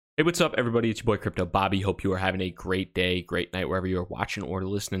Hey, what's up, everybody? It's your boy Crypto Bobby. Hope you are having a great day, great night, wherever you're watching or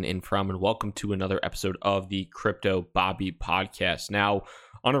listening in from. And welcome to another episode of the Crypto Bobby podcast. Now,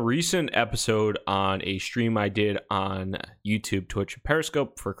 on a recent episode on a stream I did on YouTube, Twitch, and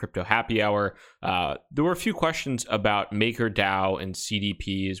Periscope for Crypto Happy Hour, there were a few questions about MakerDAO and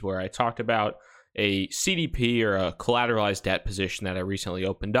CDPs, where I talked about a CDP or a collateralized debt position that I recently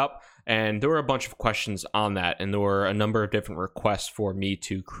opened up. And there were a bunch of questions on that, and there were a number of different requests for me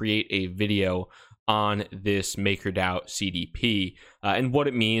to create a video on this MakerDAO CDP and what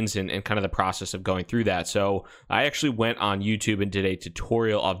it means and kind of the process of going through that. So I actually went on YouTube and did a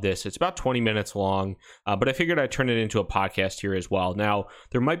tutorial of this. It's about 20 minutes long, but I figured I'd turn it into a podcast here as well. Now,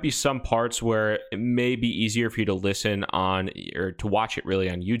 there might be some parts where it may be easier for you to listen on or to watch it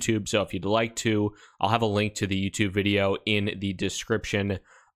really on YouTube. So if you'd like to, I'll have a link to the YouTube video in the description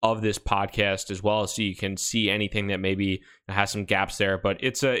of this podcast as well, so you can see anything that maybe has some gaps there. But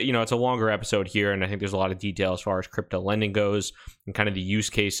it's a longer episode here, and I think there's a lot of detail as far as crypto lending goes and kind of the use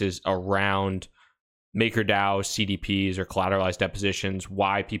cases around MakerDAO CDPs or collateralized debt positions,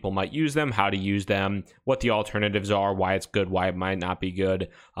 why people might use them, how to use them, what the alternatives are, why it's good, why it might not be good,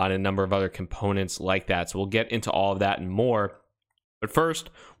 and a number of other components like that. So we'll get into all of that and more. But first,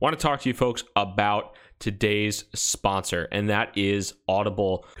 I want to talk to you folks about today's sponsor, and that is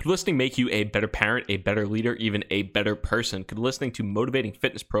Audible. Could listening make you a better parent, a better leader, even a better person? Could listening to motivating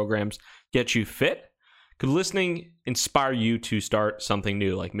fitness programs get you fit? Could listening inspire you to start something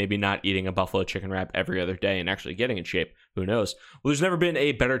new, like maybe not eating a buffalo chicken wrap every other day and actually getting in shape? Who knows? Well, there's never been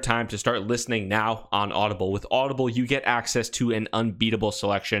a better time to start listening now on Audible. With Audible, you get access to an unbeatable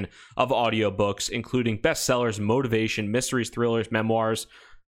selection of audiobooks, including bestsellers, motivation, mysteries, thrillers, memoirs,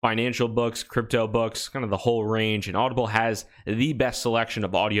 financial books, crypto books, kind of the whole range. And Audible has the best selection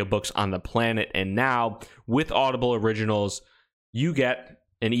of audiobooks on the planet. And now with Audible Originals, you get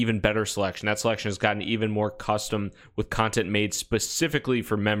an even better selection. That selection has gotten even more custom with content made specifically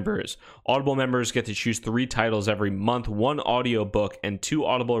for members. Audible members get to choose 3 titles every month, 1 audiobook and 2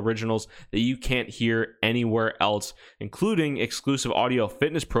 Audible Originals that you can't hear anywhere else, including exclusive audio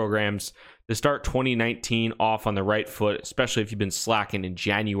fitness programs to start 2019 off on the right foot, especially if you've been slacking in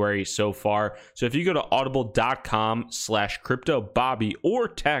January so far. So if you go to audible.com/CryptoBobby or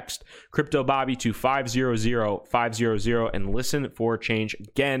text CryptoBobby to 500-500 and listen for change.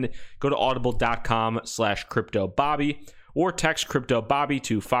 Again, go to audible.com/CryptoBobby or text CryptoBobby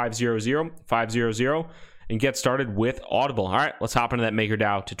to 500-500 and get started with Audible. All right, let's hop into that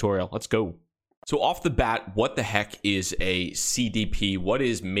MakerDAO tutorial. Let's go. So off the bat, what the heck is a CDP? What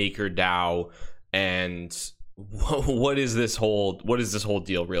is MakerDAO, and what is this whole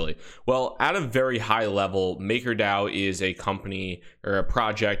deal really? Well, at a very high level, MakerDAO is a company or a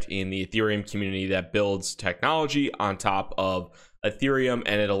project in the Ethereum community that builds technology on top of Ethereum,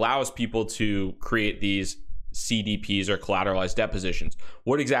 and it allows people to create these CDPs or collateralized debt positions.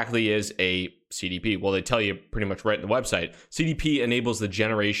 What exactly is a CDP? Well, they tell you pretty much right in the website. CDP enables the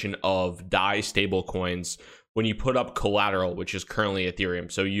generation of DAI stablecoins when you put up collateral, which is currently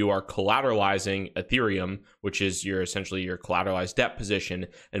Ethereum. So you are collateralizing Ethereum, which is essentially your collateralized debt position.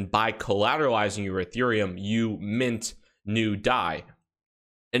 And by collateralizing your Ethereum, you mint new DAI.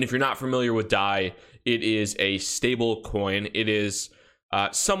 And if you're not familiar with DAI, it is a stable coin. It is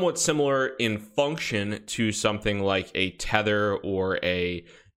somewhat similar in function to something like a Tether or a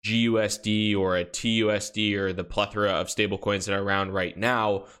GUSD or a TUSD or the plethora of stablecoins that are around right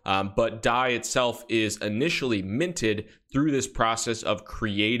now. But DAI itself is initially minted through this process of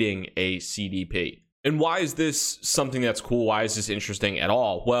creating a CDP. And why is this something that's cool? Why is this interesting at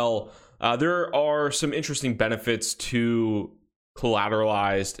all? Well, there are some interesting benefits to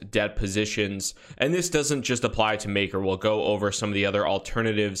collateralized debt positions, and this doesn't just apply to Maker. We'll go over some of the other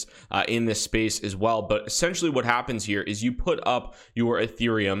alternatives in this space as well, but essentially what happens here is you put up your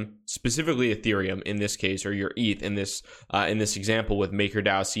Ethereum, specifically Ethereum in this case, or your ETH in this example with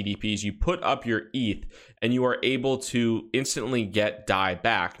MakerDAO CDPs. You put up your ETH and you are able to instantly get DAI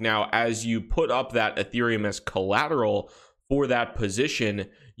back. Now, as you put up that Ethereum as collateral for that position,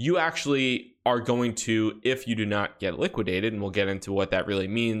 you actually are going to, if you do not get liquidated, and we'll get into what that really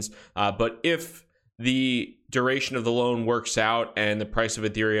means, but if the duration of the loan works out and the price of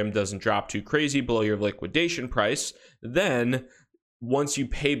Ethereum doesn't drop too crazy below your liquidation price, then once you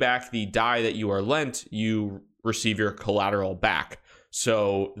pay back the DAI that you are lent, you receive your collateral back.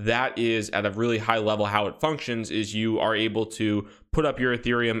 So that is at a really high level how it functions. Is you are able to put up your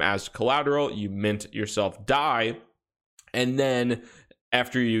Ethereum as collateral, you mint yourself DAI, and then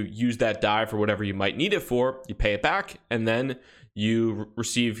after you use that DAI for whatever you might need it for, you pay it back, and then you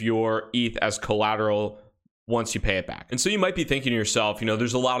receive your ETH as collateral once you pay it back. And so you might be thinking to yourself,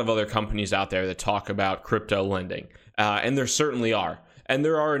 there's a lot of other companies out there that talk about crypto lending, and there certainly are. And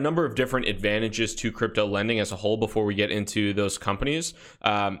there are a number of different advantages to crypto lending as a whole before we get into those companies.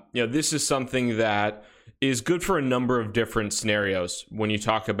 This is something that is good for a number of different scenarios when you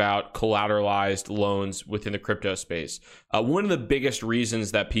talk about collateralized loans within the crypto space. One of the biggest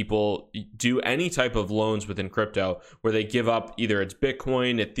reasons that people do any type of loans within crypto, where they give up either it's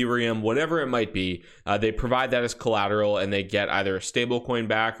Bitcoin, Ethereum, whatever it might be, they provide that as collateral and they get either a stable coin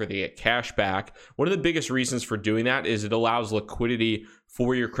back or they get cash back. One of the biggest reasons for doing that is it allows liquidity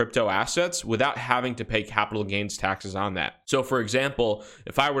for your crypto assets without having to pay capital gains taxes on that. So for example,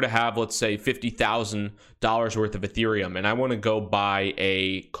 if I were to have, let's say, $50,000 worth of Ethereum and I want to go buy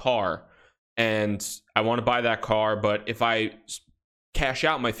a car, and I want to buy that car, but if I cash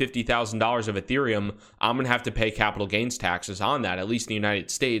out my $50,000 of Ethereum, I'm going to have to pay capital gains taxes on that, at least in the United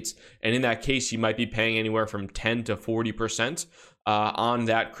States. And in that case, you might be paying anywhere from 10 to 40% on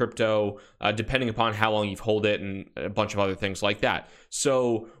that crypto, depending upon how long you've held it and a bunch of other things like that.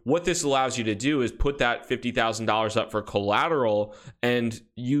 So what this allows you to do is put that $50,000 up for collateral, and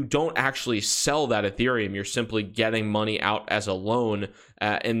you don't actually sell that Ethereum. You're simply getting money out as a loan,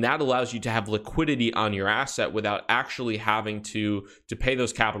 and that allows you to have liquidity on your asset without actually having to pay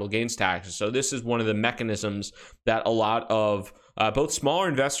those capital gains taxes. So this is one of the mechanisms that a lot of both smaller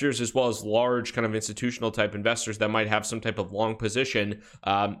investors as well as large kind of institutional type investors that might have some type of long position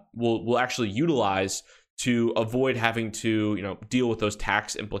will actually utilize to avoid having to deal with those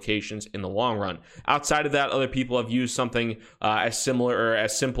tax implications in the long run. Outside of that, other people have used something as similar or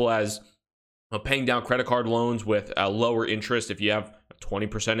as simple as paying down credit card loans with a lower interest. If you have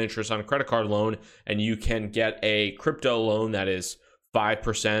 20% interest on a credit card loan and you can get a crypto loan that is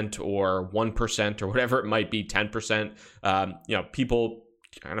 5% or 1% or whatever it might be, 10%, people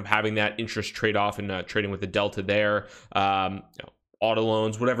kind of having that interest trade-off and trading with the delta there, auto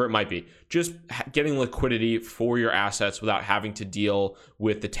loans, whatever it might be, just getting liquidity for your assets without having to deal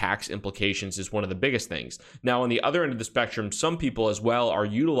with the tax implications is one of the biggest things. Now, on the other end of the spectrum, some people as well are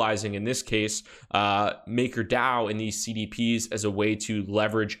utilizing, in this case, MakerDAO and these CDPs as a way to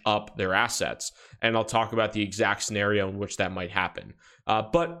leverage up their assets. And I'll talk about the exact scenario in which that might happen.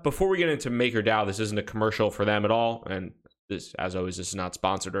 But before we get into MakerDAO, this isn't a commercial for them at all. And this, as always, this is not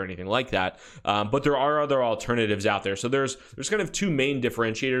sponsored or anything like that. But there are other alternatives out there. So there's kind of two main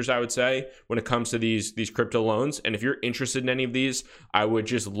differentiators, I would say, when it comes to these crypto loans. And if you're interested in any of these, I would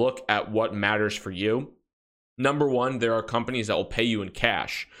just look at what matters for you. Number one, there are companies that will pay you in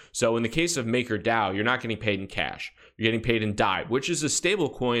cash. So in the case of MakerDAO, you're not getting paid in cash. You're getting paid in DAI, which is a stable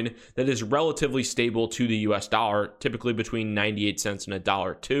coin that is relatively stable to the US dollar, typically between 98 cents and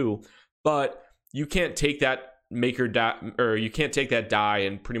 $1.02. But you can't take that MakerDAO, or you can't take that DAI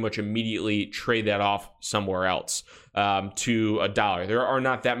and pretty much immediately trade that off somewhere else to $1. There are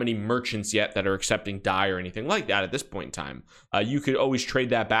not that many merchants yet that are accepting DAI or anything like that at this point in time. You could always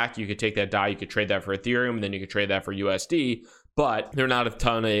trade that back. You could take that DAI, you could trade that for Ethereum, and then you could trade that for USD. But there are not a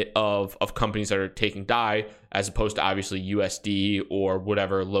ton of companies that are taking DAI, as opposed to obviously USD or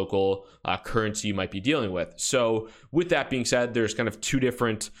whatever local currency you might be dealing with. So with that being said, there's kind of two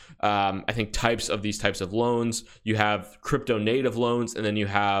different, I think, types of these types of loans. You have crypto native loans, and then you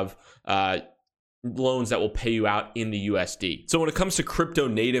have loans that will pay you out in the USD. So when it comes to crypto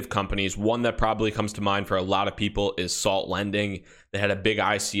native companies, one that probably comes to mind for a lot of people is Salt Lending. They had a big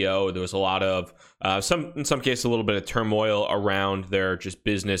ICO. There was a lot of in some cases a little bit of turmoil around their just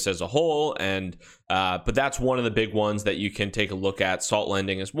business as a whole, and but that's one of the big ones that you can take a look at. Salt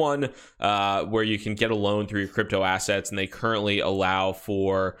Lending is one where you can get a loan through your crypto assets, and they currently allow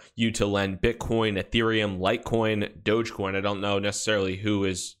for you to lend Bitcoin, Ethereum, Litecoin, Dogecoin. I don't know necessarily who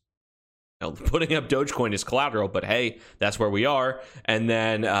is putting up Dogecoin as collateral, but hey, that's where we are. And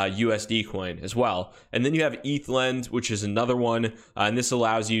then USD coin as well. And then you have ETHLend, which is another one. And this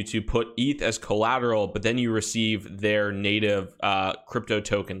allows you to put ETH as collateral, but then you receive their native crypto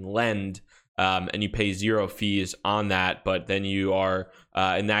token Lend, and you pay zero fees on that. But then you are,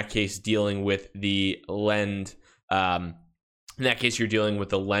 in that case, dealing with the Lend. In that case, you're dealing with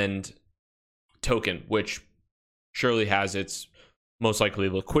the Lend token, which surely has its most likely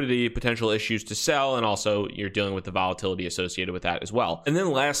liquidity potential issues to sell, and also you're dealing with the volatility associated with that as well. And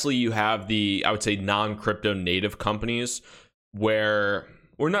then lastly, you have the, I would say, non-crypto native companies, where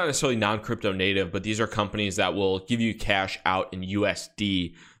we're not necessarily non-crypto native, but these are companies that will give you cash out in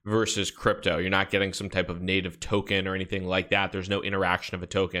USD versus crypto. You're not getting some type of native token or anything like that. There's no interaction of a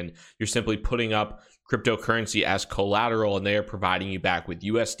token. You're simply putting up cryptocurrency as collateral, and they are providing you back with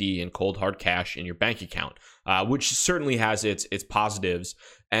USD and cold hard cash in your bank account, which certainly has its positives.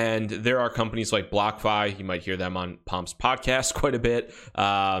 And there are companies like BlockFi. You might hear them on Pump's podcast quite a bit.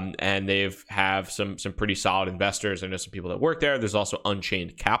 And they've have some pretty solid investors. I know some people that work there. There's also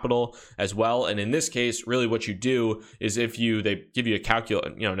Unchained Capital as well. And in this case, really what you do is they give you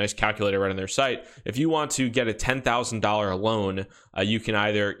a nice calculator right on their site. If you want to get a $10,000 loan, you can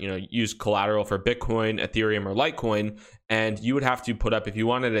either use collateral for Bitcoin, Ethereum, or Litecoin. And you would have to put up, if you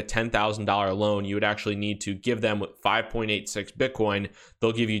wanted a $10,000 loan, you would actually need to give them 5.86 Bitcoin.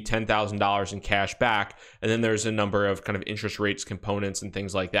 They'll give you $10,000 in cash back. And then there's a number of kind of interest rates components and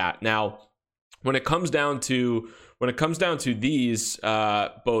things like that. Now, when it comes down to these,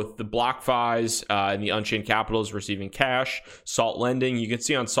 both the BlockFis and the Unchained Capitals receiving cash, Salt Lending, you can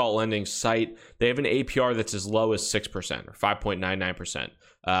see on Salt Lending's site, they have an APR that's as low as 6% or 5.99%.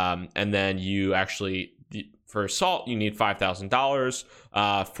 And then for Salt, you need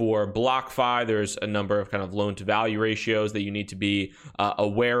 $5,000. For BlockFi, there's a number of kind of loan to value ratios that you need to be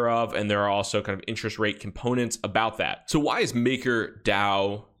aware of. And there are also kind of interest rate components about that. So why is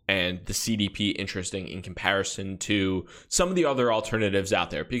MakerDAO and the CDP interesting in comparison to some of the other alternatives out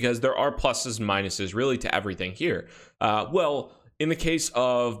there? Because there are pluses and minuses really to everything here. In the case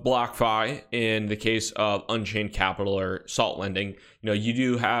of BlockFi, in the case of Unchained Capital or Salt Lending, you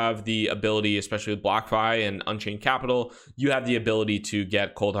do have the ability, especially with BlockFi and Unchained Capital, you have the ability to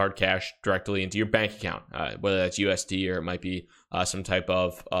get cold hard cash directly into your bank account, whether that's USD or it might be some type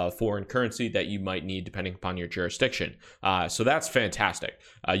of foreign currency that you might need depending upon your jurisdiction. So that's fantastic.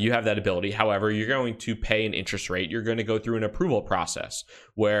 You have that ability. However, you're going to pay an interest rate. You're going to go through an approval process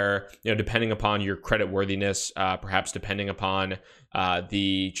where, depending upon your credit worthiness, perhaps depending upon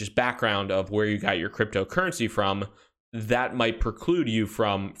the just background of where you got your cryptocurrency from, that might preclude you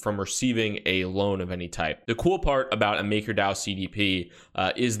from receiving a loan of any type. The cool part about a MakerDAO CDP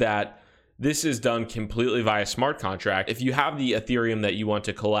is that this is done completely via smart contract. If you have the Ethereum that you want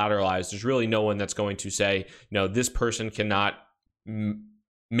to collateralize, there's really no one that's going to say, this person cannot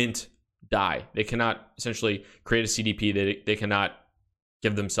mint DAI. They cannot essentially create a CDP. They cannot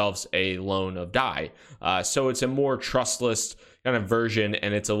give themselves a loan of DAI. So it's a more trustless kind of version,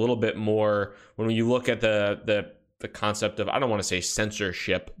 and it's a little bit more, when you look at the concept of, I don't want to say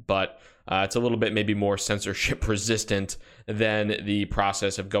censorship, but it's a little bit maybe more censorship resistant than the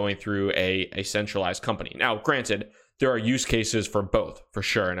process of going through a centralized company. Now, granted, there are use cases for both, for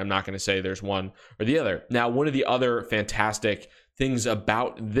sure, and I'm not going to say there's one or the other. Now, one of the other fantastic things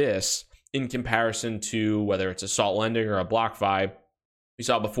about this in comparison to whether it's a Salt Lending or a BlockFi, we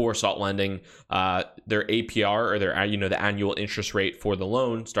saw before Salt Lending, their APR or their the annual interest rate for the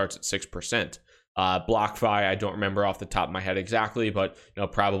loan starts at 6%. BlockFi, I don't remember off the top of my head exactly, but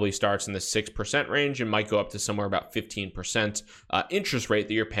probably starts in the 6% range and might go up to somewhere about 15% interest rate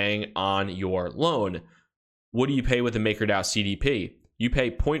that you're paying on your loan. What do you pay with the MakerDAO CDP? You pay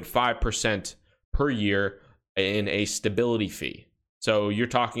 0.5% per year in a stability fee. So you're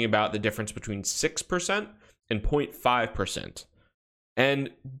talking about the difference between 6% and 0.5%. And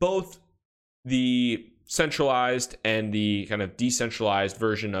both the centralized and the kind of decentralized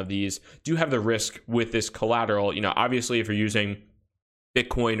version of these do have the risk with this collateral. Obviously, if you're using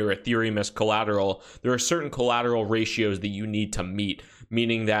Bitcoin or Ethereum as collateral, there are certain collateral ratios that you need to meet,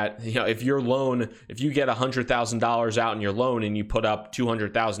 meaning that if you get $100,000 out in your loan and you put up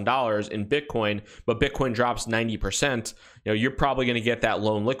 $200,000 in Bitcoin, but Bitcoin drops 90%, you're probably going to get that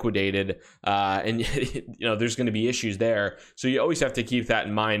loan liquidated, and there's going to be issues there. So you always have to keep that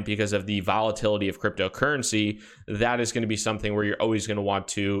in mind because of the volatility of cryptocurrency. That is going to be something where you're always going to want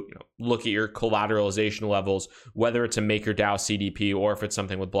to look at your collateralization levels, whether it's a MakerDAO CDP or if it's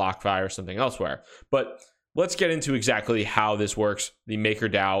something with BlockFi or something elsewhere. But let's get into exactly how this works, the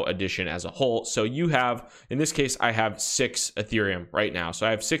MakerDAO edition as a whole. So you have, in this case, I have 6 Ethereum right now. So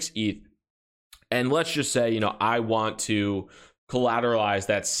I have 6 ETH. And let's just say, I want to collateralize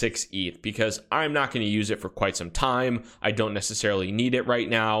that 6 ETH because I'm not going to use it for quite some time. I don't necessarily need it right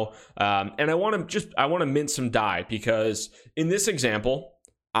now. And I want to mint some DAI because in this example,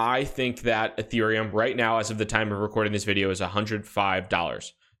 I think that Ethereum right now, as of the time of recording this video, is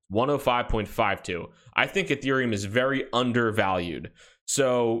 $105. 105.52. I think Ethereum is very undervalued.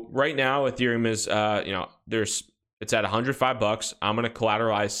 So right now, Ethereum is, it's at $105. I'm going to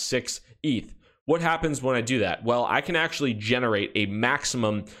collateralize 6 ETH. What happens when I do that? Well, I can actually generate a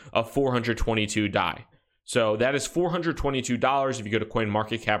maximum of 422 DAI. So that is $422. If you go to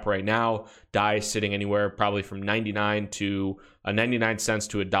CoinMarketCap right now, DAI is sitting anywhere probably from 99 cents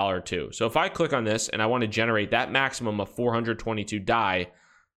to $1.02. So if I click on this and I want to generate that maximum of 422 DAI,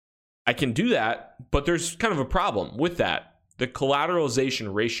 I can do that, but there's kind of a problem with that. The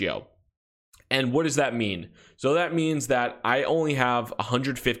collateralization ratio. And what does that mean? So that means that I only have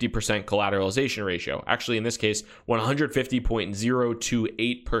 150% collateralization ratio. Actually, in this case,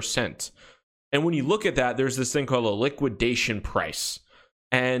 150.028%. And when you look at that, there's this thing called a liquidation price.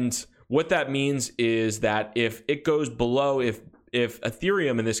 And what that means is that if it goes below, if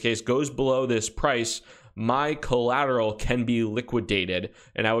Ethereum in this case goes below this price, my collateral can be liquidated,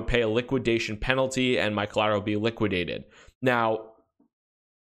 and I would pay a liquidation penalty and my collateral will be liquidated. Now,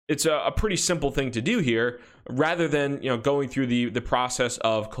 it's a pretty simple thing to do here. Rather than going through the process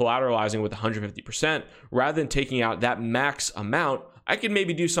of collateralizing with 150%, rather than taking out that max amount, I can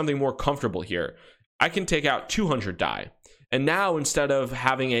maybe do something more comfortable here. I can take out 200 DAI. And now, instead of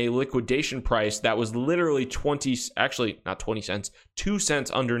having a liquidation price that was literally 2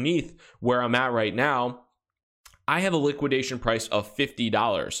 cents underneath where I'm at right now, I have a liquidation price of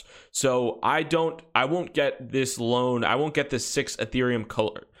 $50. So I won't get this loan. I won't get the 6 Ethereum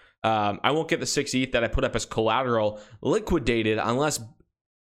I won't get the 6 ETH that I put up as collateral liquidated unless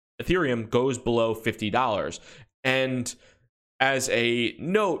Ethereum goes below $50. And as a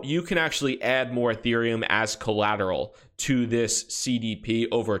note, you can actually add more Ethereum as collateral to this CDP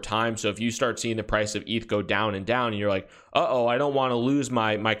over time. So if you start seeing the price of ETH go down and down, and you're like, uh-oh, I don't want to lose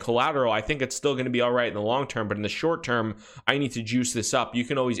my collateral. I think it's still going to be all right in the long term, but in the short term, I need to juice this up. You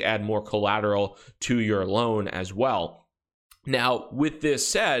can always add more collateral to your loan as well. Now, with this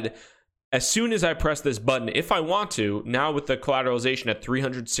said, as soon as I press this button, if I want to, now with the collateralization at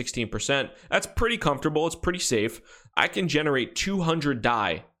 316%, that's pretty comfortable. It's pretty safe. I can generate 200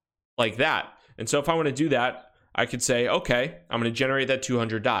 DAI like that. And so if I want to do that, I could say, okay, I'm going to generate that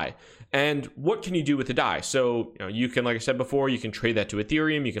 200 DAI. And what can you do with the DAI? So you can, like I said before, you can trade that to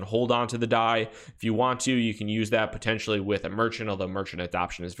Ethereum. You can hold on to the DAI. If you want to, you can use that potentially with a merchant, although merchant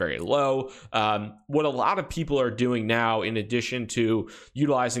adoption is very low. What a lot of people are doing now, in addition to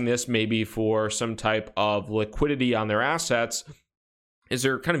utilizing this maybe for some type of liquidity on their assets, is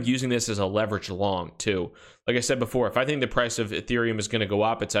they're kind of using this as a leverage long too. Like I said before, if I think the price of Ethereum is going to go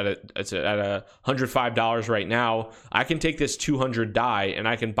up, it's at $105 right now. I can take this 200 DAI and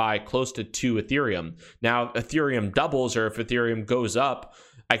I can buy close to 2 Ethereum. Now, if Ethereum doubles or if Ethereum goes up,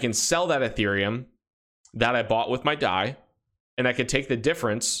 I can sell that Ethereum that I bought with my DAI, and I can take the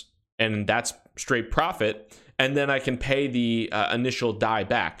difference, and that's straight profit. And then I can pay the initial DAI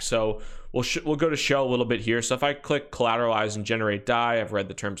back. So we'll go to show a little bit here. So if I click collateralize and generate DAI, I've read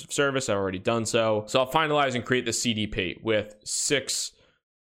the terms of service. I've already done so. So I'll finalize and create the CDP with 6.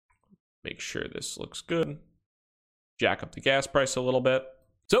 Make sure this looks good. Jack up the gas price a little bit.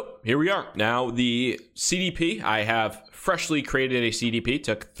 So here we are. Now the CDP, I have freshly created a CDP.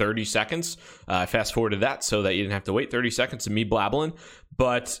 Took 30 seconds. I fast forwarded that so that you didn't have to wait 30 seconds of me blabbling.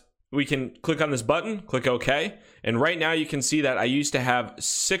 But we can click on this button, click OK. And right now you can see that I used to have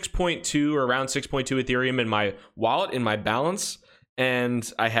 6.2 or around 6.2 Ethereum in my wallet, in my balance. And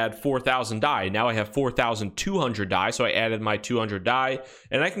I had 4,000 DAI. Now I have 4,200 DAI. So I added my 200 DAI.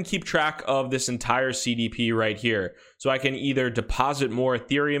 And I can keep track of this entire CDP right here. So I can either deposit more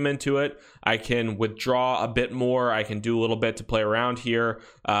Ethereum into it. I can withdraw a bit more. I can do a little bit to play around here.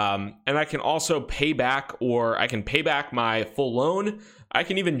 And I can also pay back, or I can pay back my full loan. I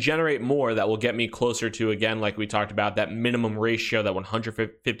can even generate more that will get me closer to, again, like we talked about, that minimum ratio, that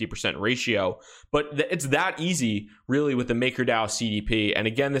 150% ratio. But it's that easy, really, with the MakerDAO CDP. And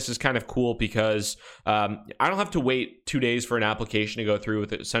again, this is kind of cool because I don't have to wait 2 days for an application to go through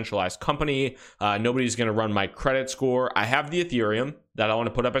with a centralized company. Nobody's going to run my credit score. I have the Ethereum that I want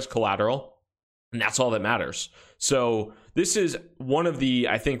to put up as collateral, and that's all that matters. So this is one of the,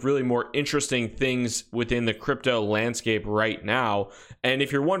 I think, really more interesting things within the crypto landscape right now. And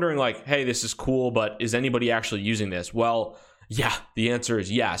if you're wondering like, hey, this is cool, but is anybody actually using this? Well, yeah, the answer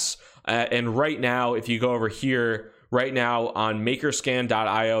is yes. And right now, if you go over here, right now on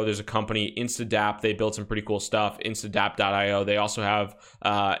makerscan.io, there's a company, Instadap. They built some pretty cool stuff, instadap.io. They also have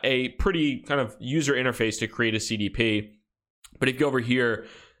a pretty kind of user interface to create a CDP. But if you go over here,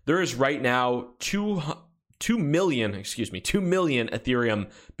 there is right now 2 million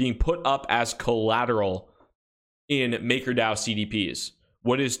Ethereum being put up as collateral in MakerDAO CDPs.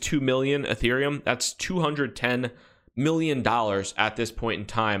 What is 2 million Ethereum? That's $210 million at this point in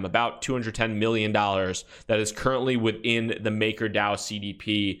time, about $210 million that is currently within the MakerDAO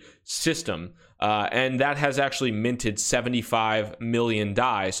CDP system. And that has actually minted 75 million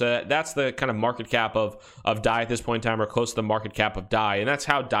DAI. So that's the kind of market cap of DAI at this point in time, or close to the market cap of DAI. And that's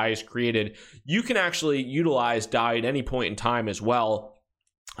how DAI is created. You can actually utilize DAI at any point in time as well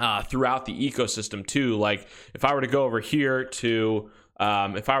throughout the ecosystem too. Like if I were to go over here to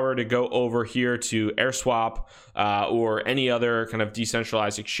If I were to go over here to AirSwap or any other kind of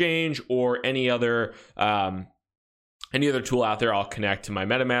decentralized exchange or any other tool out there, I'll connect to my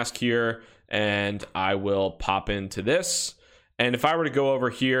MetaMask here and I will pop into this. And if I were to go over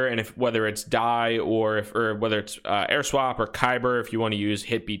here, and whether it's DAI or whether it's AirSwap or Kyber, if you want to use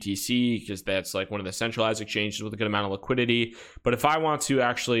HitBTC, because that's like one of the centralized exchanges with a good amount of liquidity. But if I want to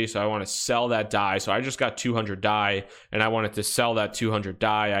I want to sell that DAI. So I just got 200 DAI, and I wanted to sell that 200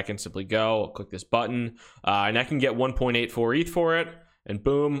 DAI. I can simply go, click this button, and I can get 1.84 ETH for it. And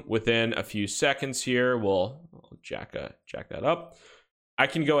boom, within a few seconds here, we'll jack that up. I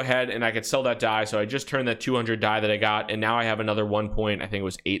can go ahead and I could sell that DAI. So I just turned that 200 DAI that I got, and now I have another 1.86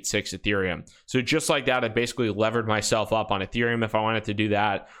 Ethereum. So just like that, I basically levered myself up on Ethereum if I wanted to do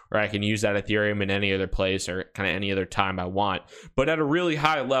that, or I can use that Ethereum in any other place or kind of any other time I want. But at a really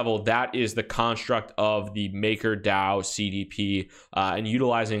high level, that is the construct of the MakerDAO CDP and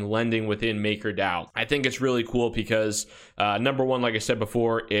utilizing lending within MakerDAO. I think it's really cool because number one, like I said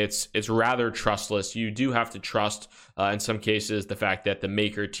before, it's rather trustless. You do have to trust in some cases the fact that the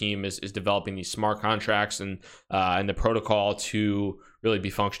Maker team is developing these smart contracts and the protocol to really be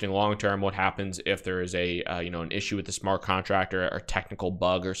functioning long term. What happens if there is an issue with the smart contract or a technical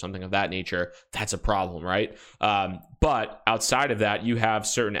bug or something of that nature? That's a problem, right? But outside of that, you have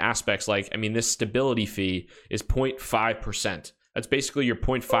certain aspects like, this stability fee is 0.5%. That's basically your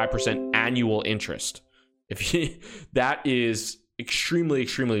 0.5% annual interest. That is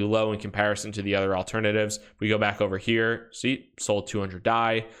extremely low in comparison to the other alternatives. We go back over here, see, sold 200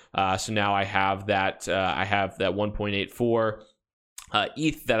 DAI. So now I have that 1.84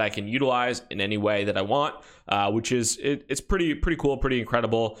 ETH that I can utilize in any way that I want, which is it's pretty cool, pretty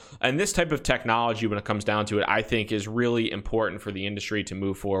incredible. And this type of technology, when it comes down to it, I think is really important for the industry to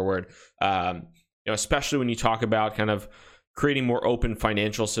move forward. Especially when you talk about kind of creating more open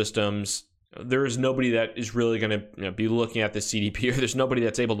financial systems. There is nobody that is really going to be looking at this CDP, or there's nobody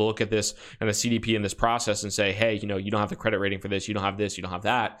that's able to look at this kind of CDP in this process and say, hey, you don't have the credit rating for this, you don't have this, you don't have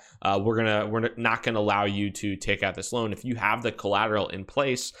that. We're not going to allow you to take out this loan. If you have the collateral in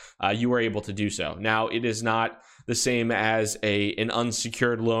place, you are able to do so. Now, it is not the same as an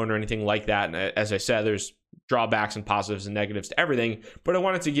unsecured loan or anything like that. And as I said, there's drawbacks and positives and negatives to everything. But I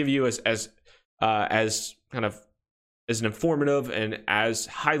wanted to give you as an informative and as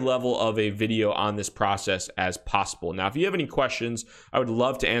high level of a video on this process as possible. Now, if you have any questions, I would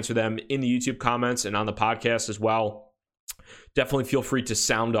love to answer them in the YouTube comments and on the podcast as well. Definitely feel free to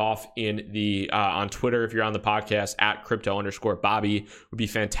sound off in the on Twitter if you're on the podcast at @crypto_Bobby. Would be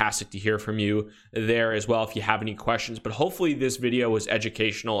fantastic to hear from you there as well if you have any questions. But hopefully this video was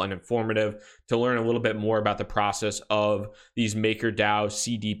educational and informative to learn a little bit more about the process of these MakerDAO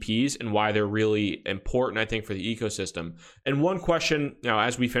CDPs and why they're really important, I think, for the ecosystem. And one question,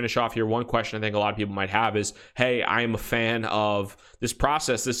 as we finish off here, one question I think a lot of people might have is, hey, I am a fan of this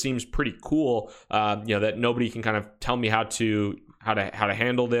process. This seems pretty cool, that nobody can kind of tell me how to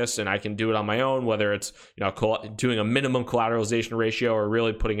handle this, and I can do it on my own, whether it's doing a minimum collateralization ratio or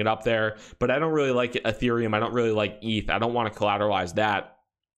really putting it up there. But I don't really like Ethereum. I don't really like ETH. I don't want to collateralize that.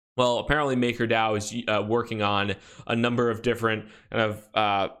 Well, apparently MakerDAO is working on a number of different kind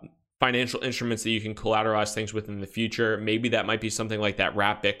of financial instruments that you can collateralize things with in the future. Maybe that might be something like that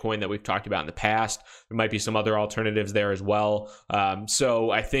wrap Bitcoin that we've talked about in the past. There might be some other alternatives there as well. So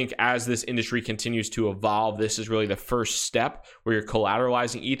I think as this industry continues to evolve, this is really the first step where you're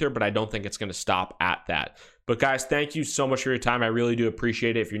collateralizing Ether, but I don't think it's going to stop at that. But guys, thank you so much for your time. I really do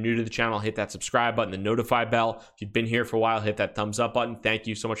appreciate it. If you're new to the channel, hit that subscribe button, the notify bell. If you've been here for a while, hit that thumbs up button. Thank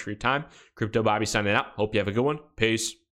you so much for your time. Crypto Bobby signing out. Hope you have a good one. Peace.